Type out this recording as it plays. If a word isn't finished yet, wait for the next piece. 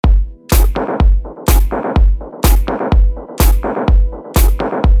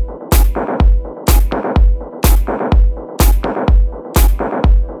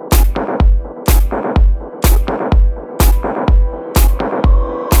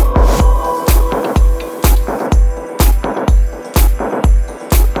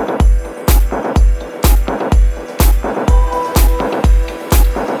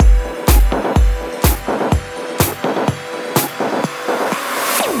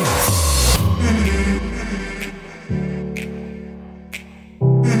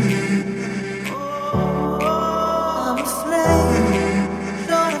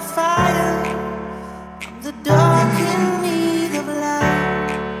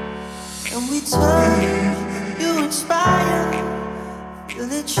we touch, you inspire.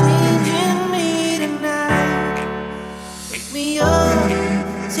 Feel it changing me tonight. Wake me up,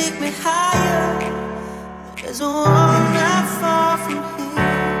 take me higher. There's a world not far from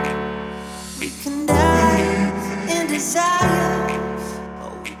here. We can die in desire,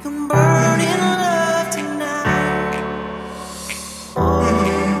 or we can burn in love tonight. Oh,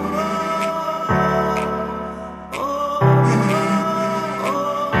 oh, oh, oh.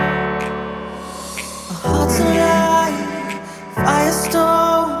 Our hearts alive,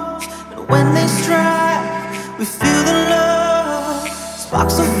 firestones, and when they strike, we feel the love.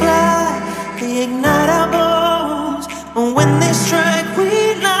 Sparks will fly, they ignite our bones, and when they strike, we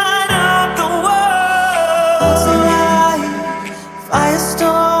light up the world. Hearts alive,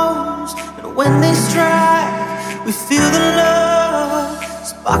 firestones, and when they strike, we feel the love.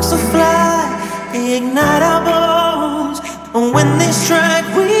 Sparks will fly, they ignite our bones, and when they strike,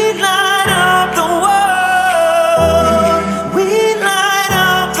 we light up the world. We light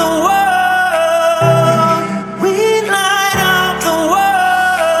up the world. We light up the world.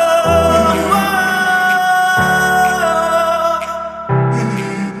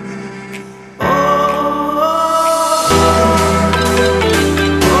 Oh,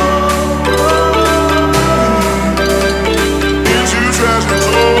 into treasure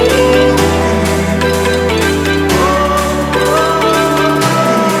trove.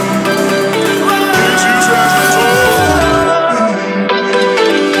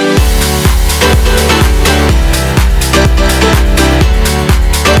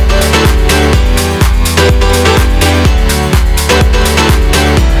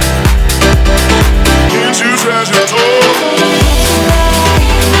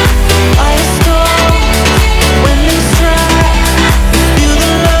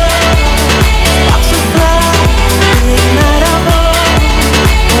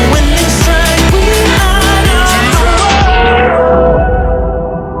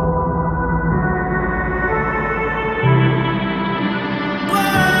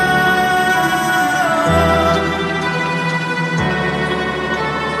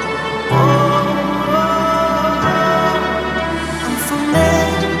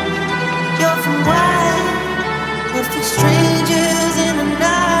 Strangers in the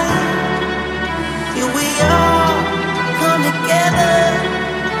night, here we all come together.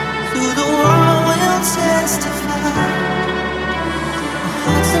 To the world we'll testify. Our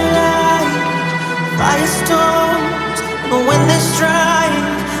hearts alive, firestones, and when they strike,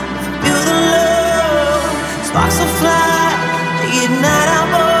 we feel the love. Sparks will fly, they ignite our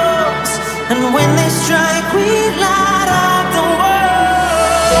bones, and when they strike, we light.